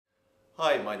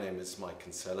Hi, my name is Mike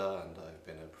Kinsella and I've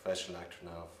been a professional actor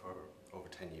now for over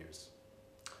 10 years.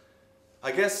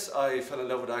 I guess I fell in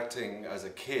love with acting as a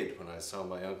kid when I saw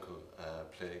my uncle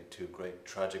play two great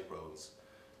tragic roles,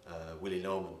 Willie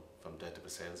Loman from Death of a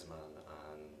Salesman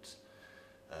and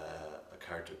a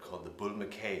character called the Bull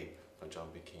McCabe from John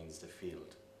B. Keane's The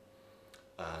Field.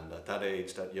 And at that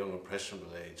age, that young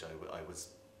impressionable age, I was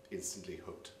instantly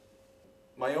hooked.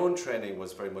 My own training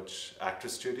was very much actor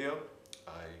studio.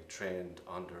 I trained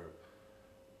under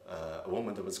a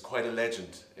woman that was quite a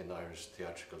legend in Irish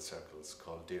theatrical circles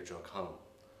called Deirdre O'Connell,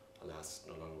 alas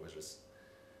no longer with us.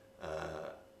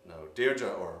 Now Deirdre,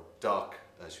 or Doc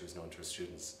as she was known to her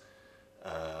students,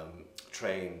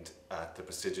 trained at the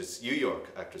prestigious New York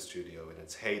Actors Studio in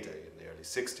its heyday in the early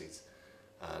 60s,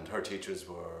 and her teachers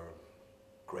were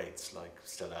greats like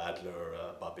Stella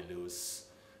Adler, Bobby Lewis,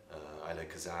 Eila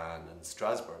Kazan and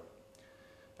Strasberg.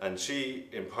 And she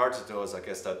imparted to us, I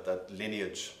guess, that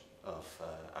lineage of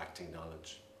acting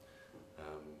knowledge.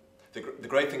 The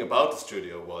great thing about the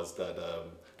studio was that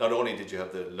not only did you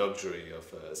have the luxury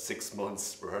of a 6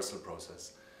 months rehearsal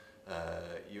process,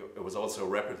 it was also a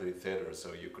repertory theatre,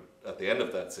 so you could, at the end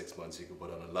of that 6 months, you could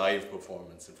put on a live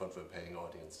performance in front of a paying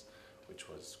audience, which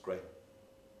was great.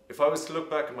 If I was to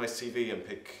look back at my CV and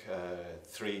pick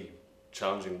 3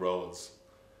 challenging roles,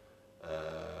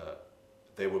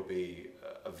 they would be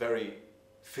a very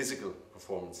physical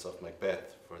performance of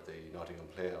Macbeth for the Nottingham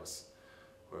Playhouse,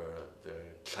 where the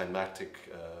climactic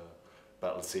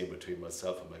battle scene between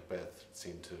myself and Macbeth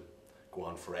seemed to go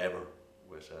on forever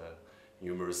with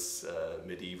numerous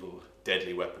medieval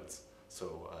deadly weapons.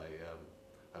 So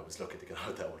I was lucky to get out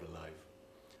of that one alive.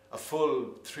 A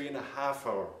full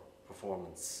 3.5-hour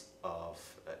performance of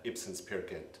Ibsen's Peer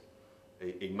Gynt.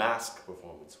 A mask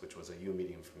performance, which was a new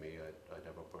medium for me. I'd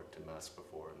never worked in mask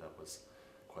before, and that was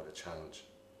quite a challenge.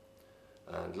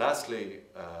 And lastly,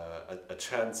 a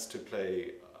chance to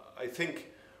play, I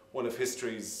think, one of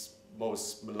history's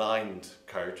most maligned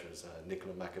characters,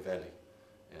 Niccolo Machiavelli,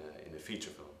 in a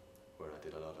feature film, where I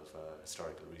did a lot of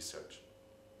historical research.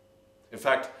 In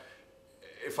fact,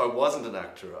 if I wasn't an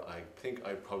actor, I think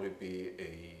I'd probably be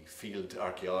a field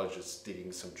archaeologist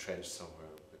digging some trench somewhere,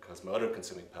 because my other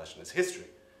consuming passion is history.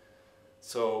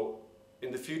 So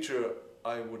in the future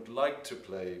I would like to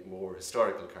play more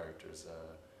historical characters,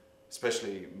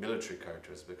 especially military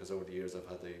characters, because over the years I've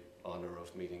had the honour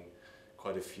of meeting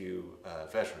quite a few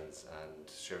veterans and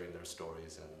sharing their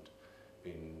stories and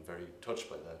being very touched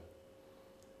by them.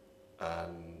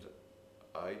 And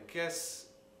I guess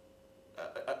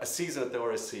a season at the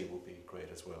RSC would be great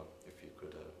as well. If you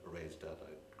could arrange that,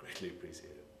 I'd greatly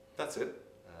appreciate it. That's it.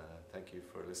 Thank you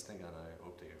for listening, and I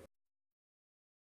hope to hear from you.